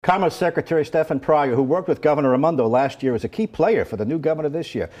Commerce Secretary Stephen Pryor, who worked with Governor Raimondo last year, is a key player for the new governor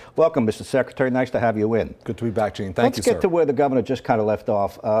this year. Welcome, Mr. Secretary. Nice to have you in. Good to be back, Gene. Thank you, sir. Let's get to where the governor just kind of left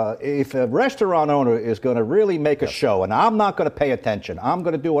off. If a restaurant owner is going to really make a show, and I'm not going to pay attention, I'm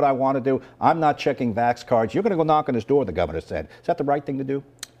going to do what I want to do, I'm not checking Vax cards, you're going to go knock on his door, the governor said. Is that the right thing to do?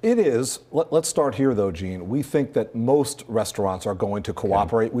 It is. Let's start here, though, Gene. We think that most restaurants are going to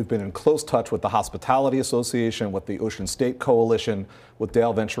cooperate. Okay. We've been in close touch with the Hospitality Association, with the Ocean State Coalition, with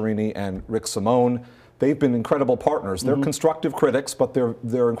Dale Venturini and Rick Simone. They've been incredible partners. They're constructive critics, but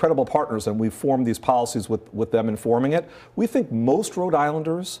they're incredible partners, and we've formed these policies with them informing it. We think most Rhode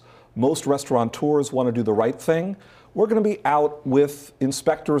Islanders, most restaurateurs want to do the right thing. We're going to be out with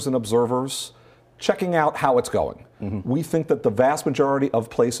inspectors and observers checking out how it's going. We think that the vast majority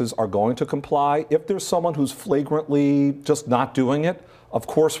of places are going to comply. If there's someone who's flagrantly just not doing it, of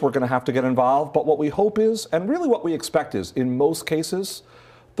course we're going to have to get involved. But what we hope is, and really what we expect is, in most cases,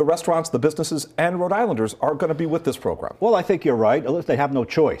 the restaurants, the businesses, and Rhode Islanders are going to be with this program. Well, I think you're right. They have no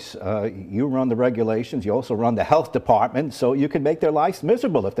choice. You run the regulations. You also run the health department, so you can make their lives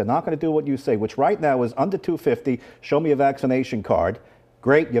miserable if they're not going to do what you say, which right now is under 250. Show me a vaccination card.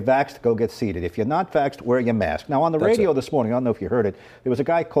 Great, you're vaxxed, go get seated. If you're not vaxxed, wear your mask. Now, on the radio this morning, I don't know if you heard it, there was a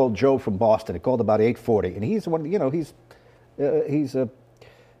guy called Joe from Boston. It called about 8:40, and he's one,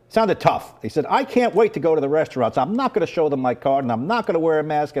 sounded tough. He said, I can't wait to go to the restaurants. I'm not going to show them my card, and I'm not going to wear a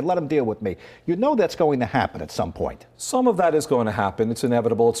mask, and let them deal with me. You know that's going to happen at some point. Some of that is going to happen. It's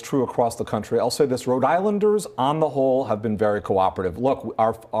inevitable. It's true across the country. I'll say this, Rhode Islanders, on the whole, have been very cooperative. Look,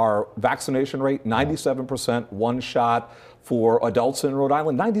 our vaccination rate, 97%, one shot for adults in Rhode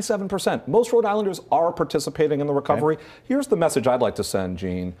Island, 97%. Most Rhode Islanders are participating in the recovery. Okay. Here's the message I'd like to send,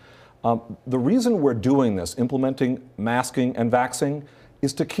 Gene. The reason we're doing this, implementing masking and vaxxing,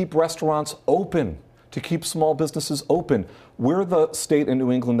 is to keep restaurants open, to keep small businesses open. We're the state in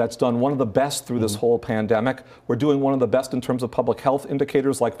New England that's done one of the best through this whole pandemic. We're doing one of the best in terms of public health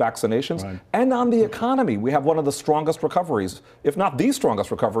indicators like vaccinations. Right. And on the economy, we have one of the strongest recoveries, if not the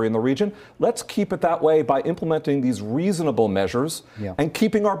strongest recovery in the region. Let's keep it that way by implementing these reasonable measures and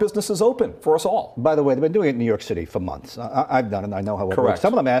keeping our businesses open for us all. By the way, they've been doing it in New York City for months. I've done it, I know how it works.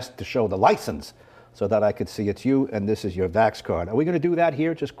 Some of them asked to show the license so that I could see it's you and this is your Vax card. Are we going to do that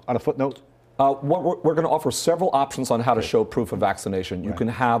here, just on a footnote? We're going to offer several options on how to show proof of vaccination. You can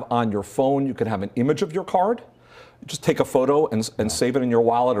have on your phone, you can have an image of your card. Just take a photo and save it in your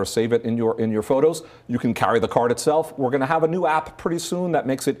wallet or save it in your photos. You can carry the card itself. We're going to have a new app pretty soon that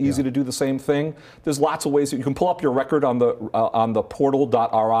makes it easy to do the same thing. There's lots of ways that you can pull up your record on the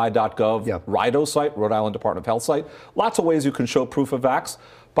portal.ri.gov RIDO site, Rhode Island Department of Health site. Lots of ways you can show proof of vax.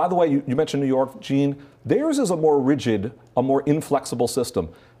 By the way, you mentioned New York, Gene. Theirs is a more rigid, a more inflexible system.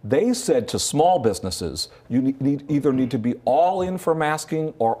 They said to small businesses, you either need to be all in for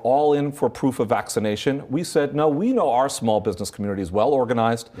masking or all in for proof of vaccination. We said, no, we know our small business community is well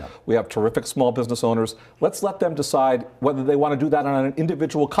organized. We have terrific small business owners. Let's let them decide whether they want to do that on an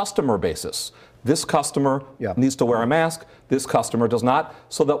individual customer basis. This customer needs to wear a mask, this customer does not,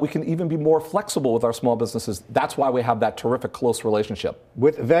 so that we can even be more flexible with our small businesses. That's why we have that terrific close relationship.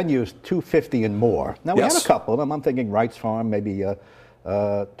 With venues 250 and more. Now, we have a couple of them. I'm thinking Wrights Farm, maybe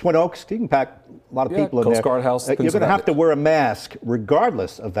Twin Oaks. You can pack a lot of people in there. Coast Guard House. You're going to have to wear a mask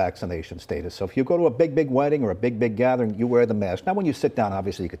regardless of vaccination status. So if you go to a big wedding or a big gathering, you wear the mask. Now, when you sit down,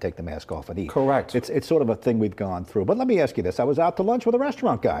 obviously you could take the mask off and eat. Correct. It's sort of a thing we've gone through. But let me ask you this. I was out to lunch with a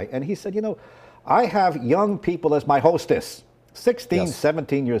restaurant guy, and he said, I have young people as my hostess, 16,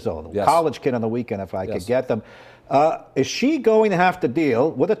 17 years old, college kid on the weekend if I could get them. Is she going to have to deal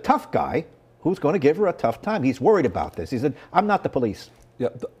with a tough guy who's going to give her a tough time? He's worried about this. He said, I'm not the police. Yeah,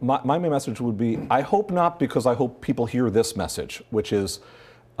 my main message would be, I hope not, because I hope people hear this message, which is,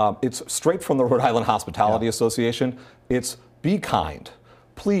 it's straight from the Rhode Island Hospitality Association. It's be kind.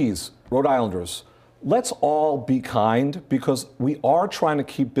 Please, Rhode Islanders, let's all be kind, because we are trying to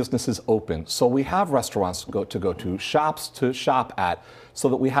keep businesses open. So we have restaurants to go to, shops to shop at, so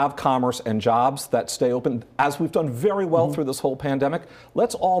that we have commerce and jobs that stay open, as we've done very well through this whole pandemic.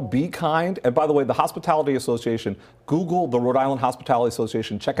 Let's all be kind. And by the way, the Hospitality Association, Google the Rhode Island Hospitality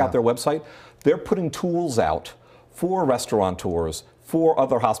Association, check out their website. They're putting tools out for restaurateurs, for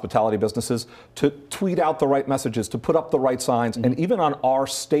other hospitality businesses to tweet out the right messages, to put up the right signs, and even on our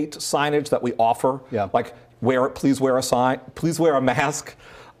state signage that we offer, like please wear a sign, please wear a mask.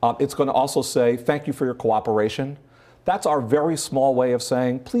 It's going to also say thank you for your cooperation. That's our very small way of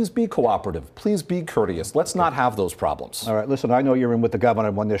saying, please be cooperative, please be courteous. Let's not have those problems. All right, listen, I know you're in with the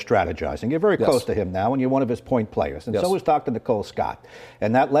governor when they're strategizing. You're very close to him now, and you're one of his point players. And so is Dr. Nicole Scott.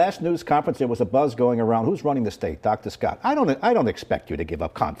 And that last news conference, there was a buzz going around. Who's running the state? Dr. Scott. I don't expect you to give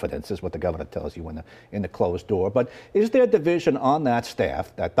up confidence, is what the governor tells you in the closed door. But is there division on that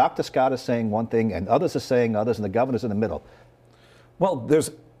staff that Dr. Scott is saying one thing and others are saying others, and the governor's in the middle? Well,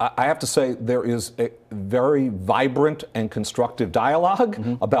 I have to say there is a very vibrant and constructive dialogue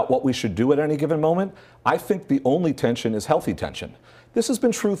about what we should do at any given moment. I think the only tension is healthy tension. This has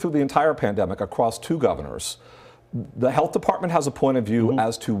been true through the entire pandemic across two governors. The health department has a point of view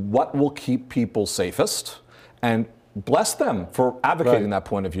as to what will keep people safest, and bless them for advocating that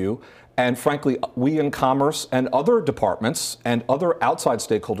point of view. And frankly, we in commerce and other departments and other outside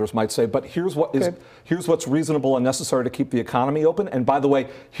stakeholders might say, but here's what's reasonable and necessary to keep the economy open. And by the way,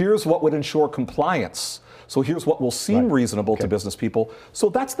 here's what would ensure compliance. So here's what will seem reasonable to business people. So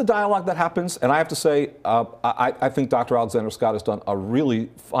that's the dialogue that happens. And I have to say, I think Dr. Alexandra Scott has done a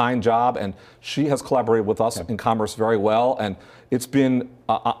really fine job, and she has collaborated with us in commerce very well. And it's been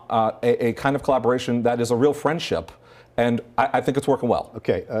a kind of collaboration that is a real friendship. And I think it's working well.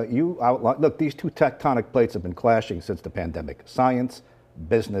 Okay, you outlined, look, these two tectonic plates have been clashing since the pandemic. Science,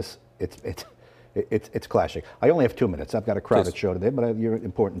 business, it's clashing. I only have 2 minutes. I've got a crowded show today, but you're an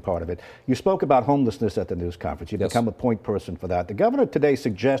important part of it. You spoke about homelessness at the news conference. You've become a point person for that. The governor today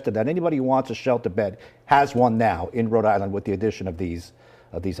suggested that anybody who wants a shelter bed has one now in Rhode Island with the addition of these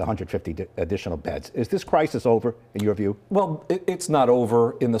 150 additional beds. Is this crisis over, in your view? Well, it's not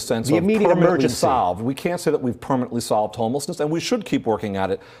over in the sense of immediate permanently emergency. solved. We can't say that we've permanently solved homelessness, and we should keep working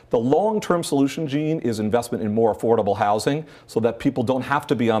at it. The long-term solution, Gene, is investment in more affordable housing so that people don't have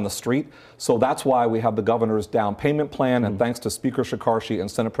to be on the street. So that's why we have the governor's down payment plan, and thanks to Speaker Shekarchi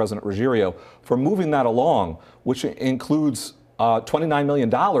and Senate President Ruggiero for moving that along, which includes $29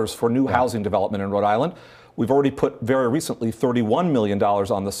 million for new housing development in Rhode Island. We've already put very recently $31 million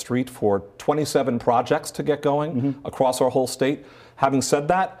on the street for 27 projects to get going across our whole state. Having said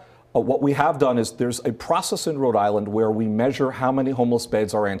that, what we have done is there's a process in Rhode Island where we measure how many homeless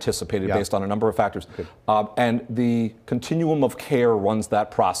beds are anticipated based on a number of factors. And the continuum of care runs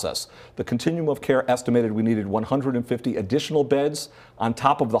that process. The continuum of care estimated we needed 150 additional beds on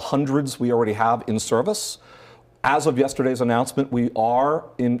top of the hundreds we already have in service. As of yesterday's announcement, we are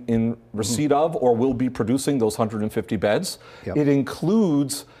in receipt of or will be producing those 150 beds. It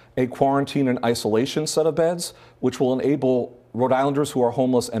includes a quarantine and isolation set of beds, which will enable Rhode Islanders who are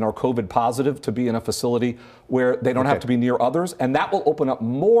homeless and are COVID positive to be in a facility where they don't have to be near others. And that will open up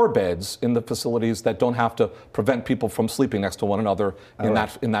more beds in the facilities that don't have to prevent people from sleeping next to one another in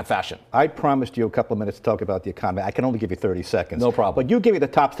that fashion. I promised you a couple of minutes to talk about the economy. I can only give you 30 seconds. No problem. But you give me the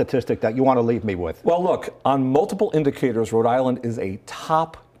top statistic that you want to leave me with. Well, look, on multiple indicators, Rhode Island is a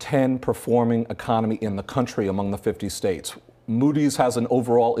top 10 performing economy in the country among the 50 states. Moody's has an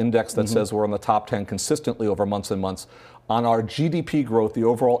overall index that says we're in the top 10 consistently over months and months. On our GDP growth, the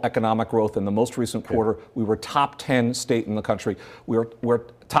overall economic growth in the most recent quarter, we were top 10 state in the country. We're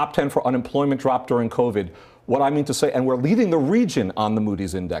top 10 for unemployment drop during COVID. What I mean to say, and we're leading the region on the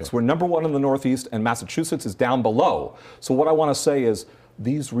Moody's index. We're number one in the Northeast, and Massachusetts is down below. So what I want to say is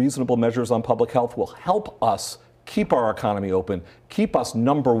these reasonable measures on public health will help us keep our economy open, keep us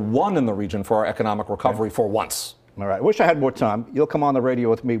number one in the region for our economic recovery for once. All right. I wish I had more time. You'll come on the radio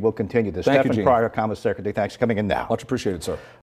with me. We'll continue this. Thank you, Stephen Gene. Pryor, Commerce Secretary. Thanks for coming in now. Much appreciated, sir.